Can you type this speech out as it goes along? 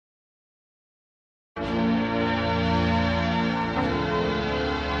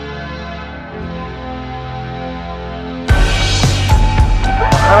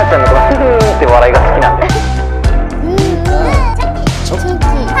ちゃんのこのスフーって笑いが好きなんで。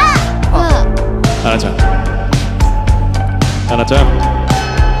花ちゃん、花ちゃん、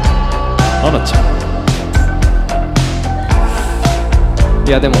花ちゃん。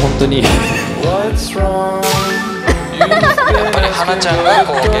いやでも本当にやっぱり花ちゃんが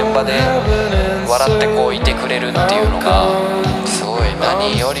こう現場で笑ってこういてくれるっていうのがすごい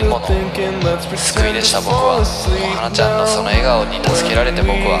何よりもの救いでした。僕はもう花ちゃんのその笑顔に助けられて、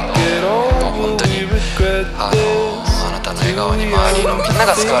僕はもう本当にあなたの笑顔に周りのみんな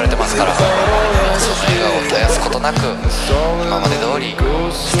が救われてますから、もうその笑顔を絶やすことなく今まで通り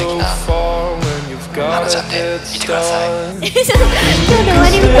素敵な花ちゃんでいてください。今日で終わ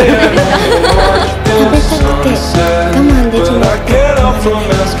りみたいじゃないですか。食べたくて我慢できなくて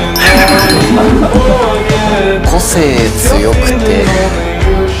個性強くて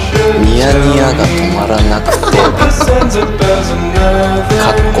ニヤニヤが止まらなくてかっ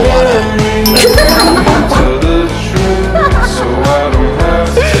こ笑う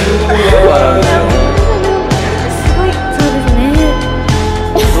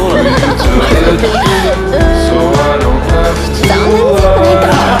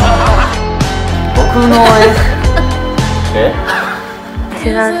僕の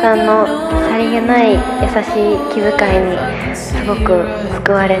吉沢さんのさりげない優しい気遣いにすごく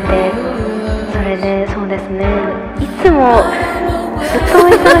救われて、それでそうですね、いつもずっとお忙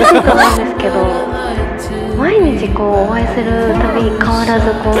しいと思うんですけど、毎日こうお会いするたび変わら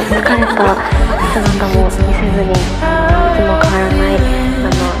ずこう疲れた姿も見せずにいつも変わらない優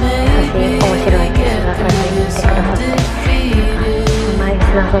しい面白い吉沢さんにいてくださって、そんな吉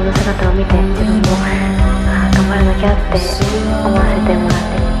沢さんの姿を見て自分も頑張らなきゃって思わせてもらって。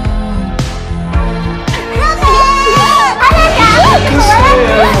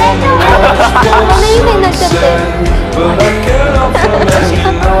ごめん、夢になっちゃって。面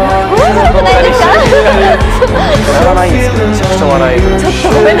白くないですか？やらないんですけど、めちゃくちゃ笑える。ちょっと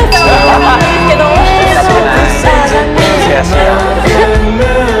ごめんなさい。けど、悔しいな。今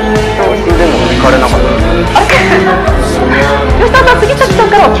日死んでんのも聞かれなかった。吉田さん、次さん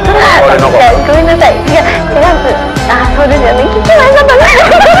からは聞かなかった。ごめんなさい。いや、違うんです。そうですよね。聞きましたかね。あ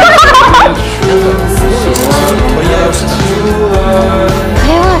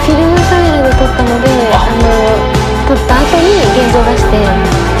れはフィルムカメラで撮ったので、撮った後に現像出して。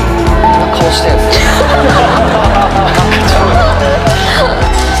顔してるんですよ。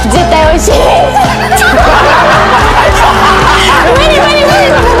絶対美味しい。無理無理無理。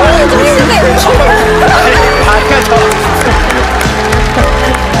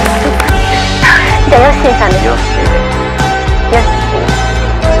じゃあヨッシーさんです。よし。ヨッシー。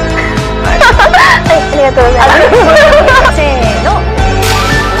はい、ありがとうございます。せーの。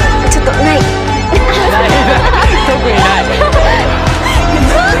ちょっとない。特にない。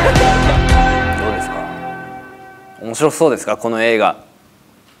どうですか。面白そうですか、この映画。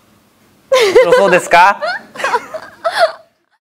面白そうですか。